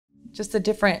Just the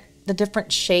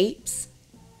different shapes.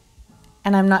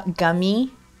 And I'm not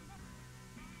gummy.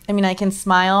 I mean, I can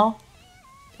smile.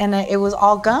 And it was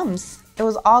all gums. It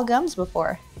was all gums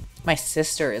before. My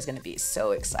sister is going to be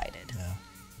so excited. Yeah.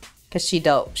 Because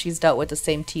she's dealt with the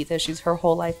same teeth issues her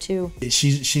whole life too.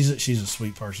 She's a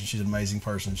sweet person. She's an amazing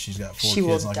person. She's got 4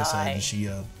 kids, like I said. And she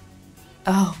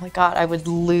oh my God, I would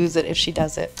lose it if she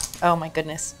does it. Oh my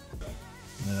goodness.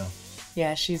 Yeah.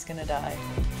 Yeah, she's gonna die.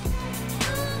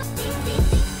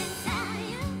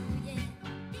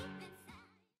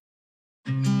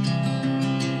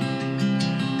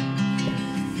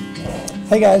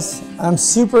 Hey guys, I'm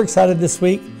super excited this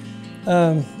week,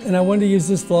 and I wanted to use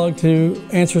this vlog to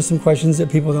answer some questions that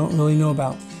people don't really know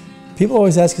about. People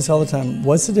always ask us all the time,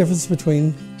 what's the difference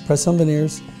between press-on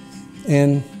veneers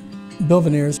and build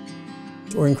veneers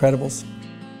or Incredibles?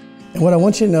 And what I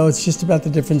want you to know, it's just about the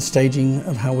different staging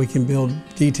of how we can build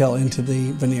detail into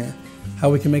the veneer, how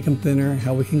we can make them thinner,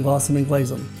 how we can gloss them and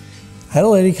glaze them. I had a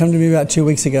lady come to me about 2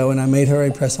 weeks ago and I made her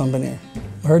a press-on veneer.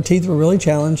 Her teeth were really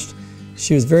challenged.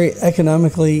 She was very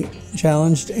economically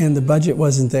challenged and the budget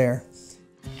wasn't there.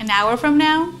 An hour from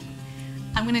now,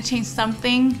 I'm gonna change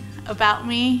something about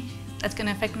me that's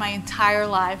gonna affect my entire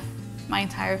life, my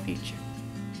entire future.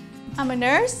 I'm a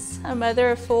nurse, a mother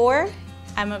of 4.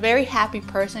 I'm a very happy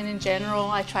person in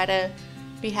general. I try to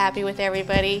be happy with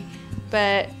everybody,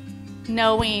 but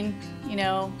knowing, you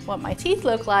know, what my teeth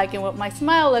look like and what my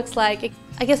smile looks like,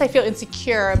 I guess I feel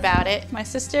insecure about it. My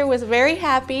sister was very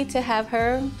happy to have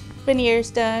her veneers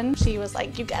done. She was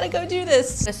like, you gotta go do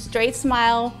this. A straight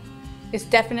smile is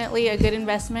definitely a good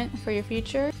investment for your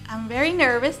future. I'm very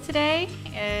nervous today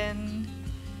and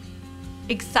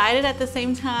excited at the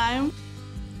same time.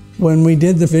 When we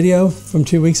did the video from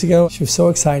 2 weeks ago, she was so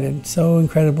excited, so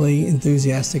incredibly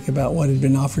enthusiastic about what had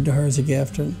been offered to her as a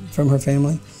gift from her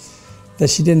family that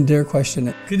she didn't dare question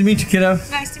it. Good to meet you, kiddo.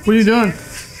 Nice to meet you. What are you doing?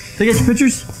 They get your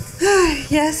pictures?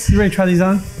 Yes. You ready to try these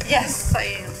on? Yes, I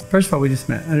am. First of all, we just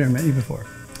met. I never met you before.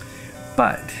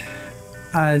 But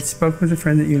I spoke with a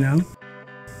friend that you know.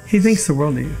 He thinks the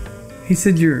world of you. He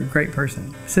said you're a great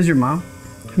person. He says your mom.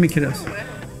 How many kiddos?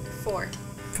 4.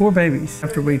 4 babies.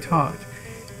 After we talked,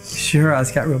 her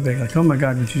eyes got real big, like, oh my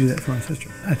God, would you do that for my sister?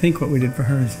 I think what we did for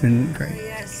her has been great.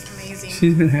 Yes, amazing.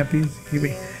 She's been happy.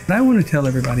 What I want to tell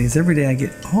everybody is every day I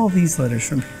get all these letters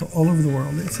from people all over the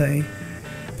world that say,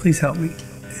 please help me.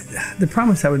 The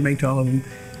promise I would make to all of them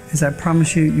is I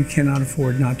promise you, you cannot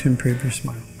afford not to improve your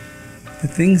smile. The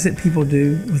things that people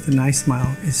do with a nice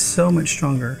smile is so much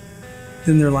stronger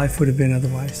than their life would have been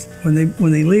otherwise. When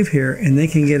they leave here and they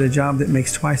can get a job that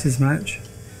makes twice as much,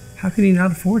 how can you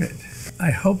not afford it? I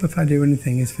hope if I do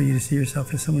anything is for you to see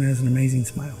yourself as someone who has an amazing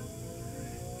smile.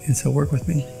 And so work with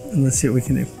me and let's see what we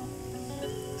can do.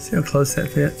 See how close that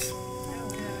fits.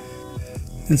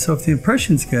 And so if the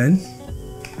impression's good,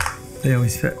 they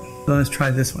always fit. So let's try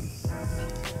this one.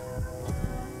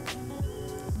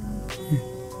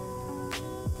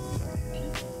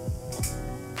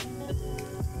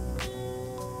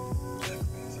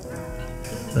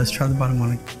 Let's try the bottom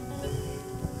one.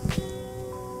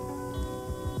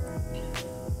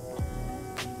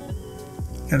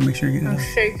 Gotta make sure you're getting it.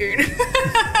 I'm shaking.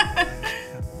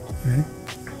 Ready?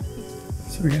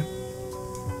 So we go.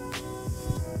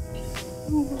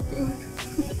 Oh my God.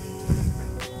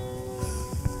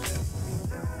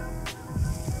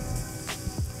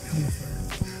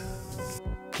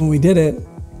 When we did it,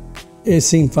 it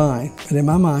seemed fine. But in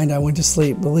my mind, I went to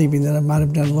sleep believing that I might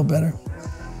have done a little better.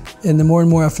 And the more and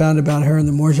more I found about her and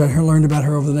the more I learned about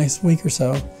her over the next week or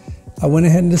so, I went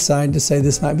ahead and decided to say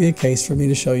this might be a case for me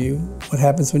to show you what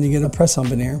happens when you get a press-on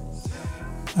veneer.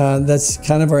 That's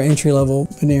kind of our entry-level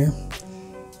veneer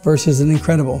versus an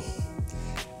Incredible.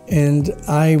 And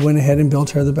I went ahead and built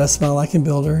her the best smile I can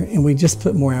build her, and we just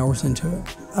put more hours into it.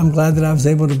 I'm glad that I was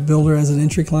able to build her as an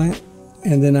entry client,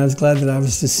 and then I was glad that I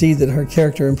was to see that her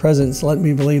character and presence let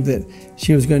me believe that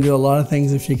she was going to do a lot of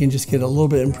things if she can just get a little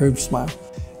bit improved smile.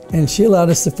 And she allowed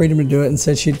us the freedom to do it and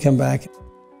said she'd come back.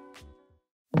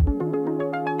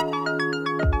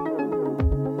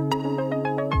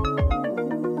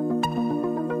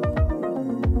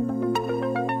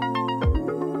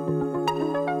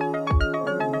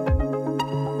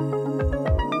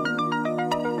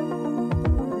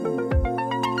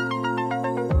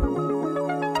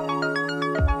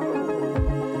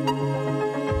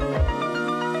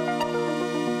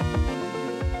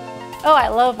 Oh, I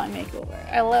love my makeover.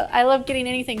 I love getting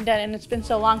anything done, and it's been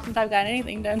so long since I've gotten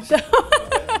anything done. So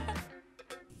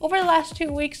Over the last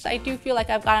 2 weeks, I do feel like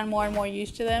I've gotten more and more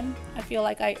used to them. I feel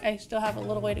like I still have a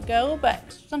little way to go,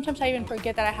 but sometimes I even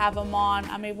forget that I have them on.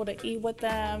 I'm able to eat with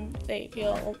them. They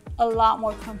feel a lot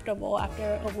more comfortable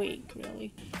after a week,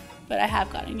 really. But I have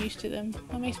gotten used to them.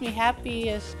 What makes me happy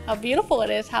is how beautiful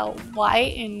it is, how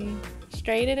white and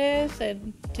straight it is,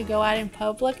 and to go out in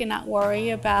public and not worry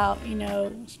about, you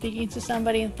know, speaking to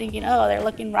somebody and thinking, oh, they're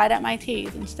looking right at my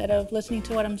teeth instead of listening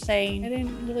to what I'm saying. I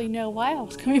didn't really know why I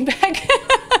was coming back.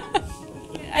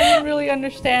 I didn't really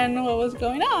understand what was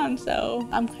going on, so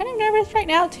I'm kind of nervous right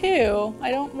now too.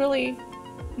 I don't really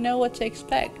know what to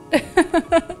expect.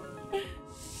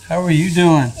 How are you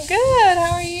doing? Good,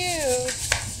 how are you?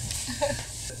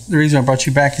 The reason I brought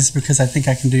you back is because I think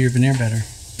I can do your veneer better.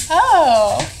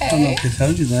 Oh, okay. I don't know if I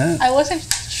told you that. I wasn't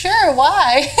sure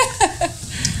why.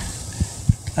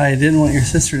 I didn't want your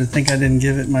sister to think I didn't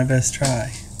give it my best try.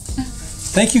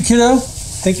 Thank you, kiddo.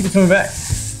 Thank you for coming back.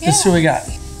 Yeah. This is what we got.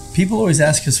 People always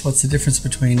ask us what's the difference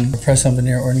between a press-on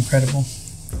veneer or an Incredibil.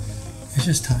 It's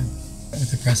just time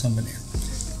with the press-on veneer.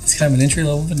 It's kind of an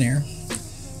entry-level veneer,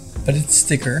 but it's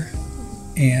thicker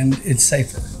and it's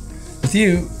safer. With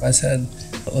you, I said,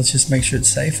 let's just make sure it's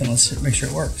safe and let's just make sure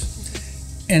it works.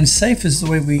 And safe is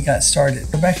the way we got started.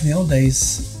 Back in the old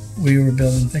days, we were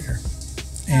building thicker.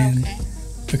 And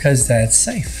because that's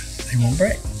safe, they won't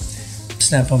break.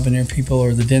 Snap-on veneer people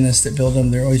or the dentists that build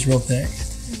them, they're always real thick.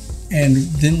 And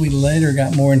then we later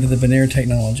got more into the veneer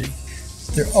technology.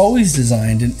 They're always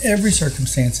designed in every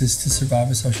circumstances to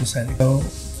survive a social setting. So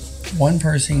one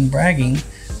person bragging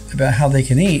about how they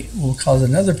can eat will cause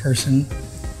another person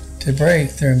to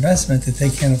break their investment that they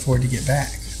can't afford to get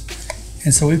back.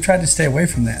 And so we've tried to stay away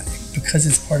from that because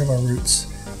it's part of our roots.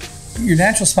 Your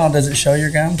natural smile doesn't show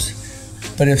your gums,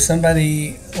 but if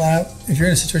you're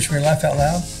in a situation where you laugh out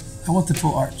loud, I want the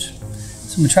full arch.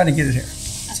 So I'm gonna try to get it here.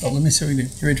 So let me see what we do.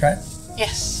 You ready to try it?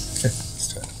 Yes. Okay,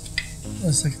 let's try it.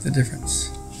 Let's look at the difference.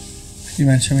 Do you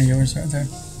mind showing me yours right there?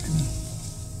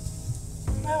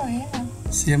 Oh, yeah.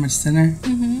 See how much thinner?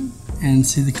 Mm-hmm. And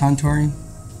see the contouring?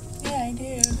 Yeah, I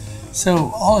do.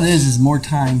 So all it is more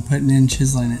time putting in,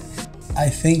 chiseling it. I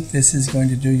think this is going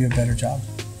to do you a better job.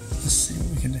 Let's see what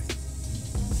we can do.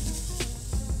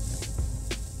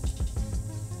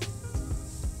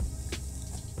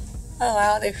 Oh,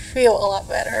 wow, they feel a lot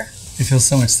better. They feel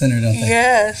so much thinner, don't they?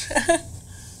 Yes.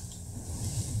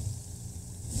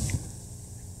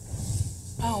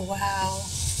 Oh, wow.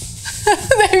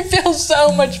 They feel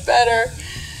so much better.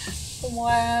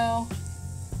 Wow.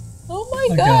 Oh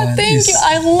my God, thank you.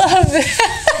 I love it.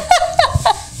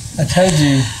 I told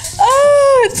you.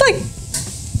 Oh, it's like,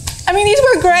 I mean, these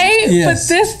were great, yes, but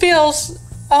this feels,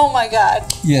 oh my God.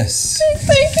 Yes.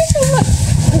 Thank you so much.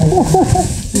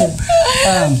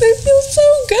 They feel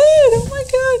so good. Oh my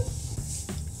God.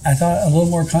 I thought a little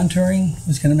more contouring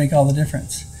was going to make all the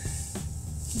difference.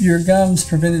 Your gums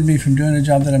prevented me from doing a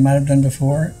job that I might have done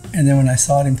before, and then when I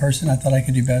saw it in person, I thought I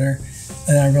could do better.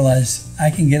 And then I realized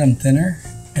I can get them thinner,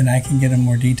 and I can get them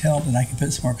more detailed, and I can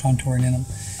put some more contouring in them.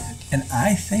 And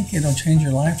I think it'll change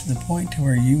your life to the point to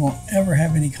where you won't ever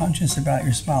have any conscience about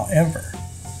your smile, ever.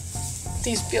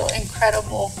 These feel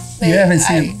incredible. You haven't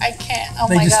seen them? I can't. Oh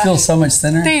my God. They just feel so much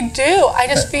thinner? They do. I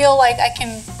just feel like I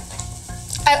can,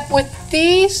 with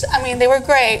these, I mean, they were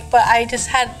great, but I just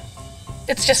had,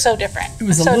 it's just so different. It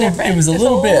was a little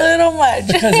bit. A little much.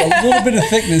 Because a little bit of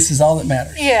thickness is all that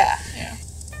matters. Yeah. Yeah.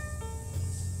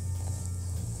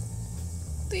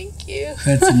 Thank you.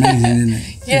 That's amazing, isn't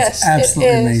it? Yes, it's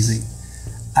absolutely amazing.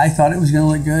 I thought it was going to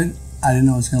look good. I didn't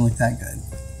know it was going to look that good.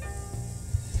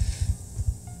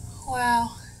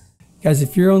 Wow. Guys,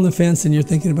 if you're on the fence and you're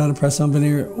thinking about a press-on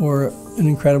veneer or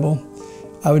an Incredibil,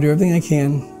 I would do everything I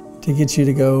can to get you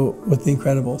to go with the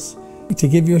Incredibles. To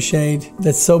give you a shade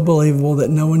that's so believable that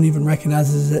no one even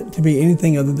recognizes it to be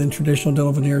anything other than traditional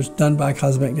dental veneers done by a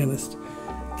cosmetic dentist.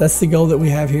 That's the goal that we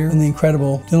have here, and the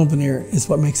Incredibil dental veneer is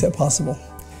what makes that possible.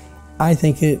 I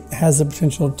think it has the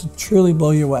potential to truly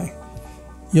blow you away.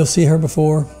 You'll see her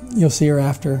before, you'll see her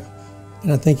after,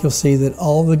 and I think you'll see that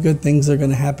all the good things that are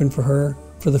going to happen for her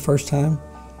for the first time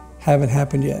haven't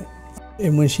happened yet.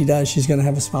 And when she does, she's going to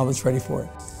have a smile that's ready for it.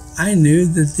 I knew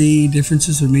that the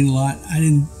differences would mean a lot. I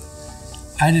didn't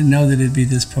know that it'd be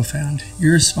this profound.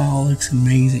 Your smile looks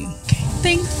amazing.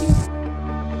 Thank you.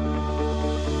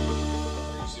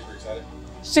 Are you super excited?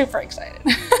 Super excited.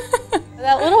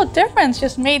 That little difference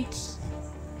just made,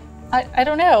 I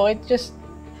don't know, it's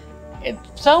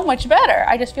so much better.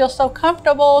 I just feel so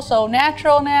comfortable, so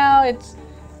natural now. It's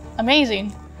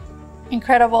amazing.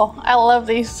 Incredible. I love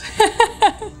these.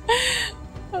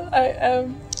 I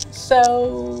am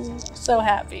so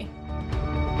happy.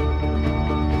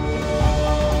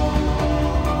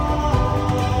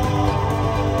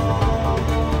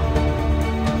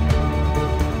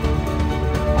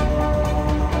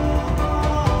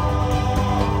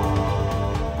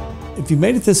 If you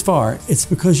made it this far, it's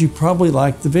because you probably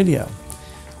liked the video.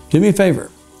 Do me a favor,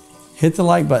 hit the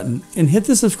like button and hit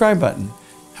the subscribe button.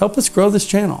 Help us grow this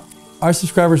channel. Our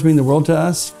subscribers mean the world to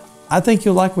us. I think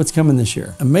you'll like what's coming this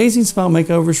year. Amazing smile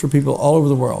makeovers for people all over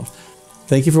the world.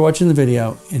 Thank you for watching the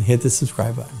video and hit the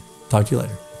subscribe button. Talk to you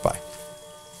later.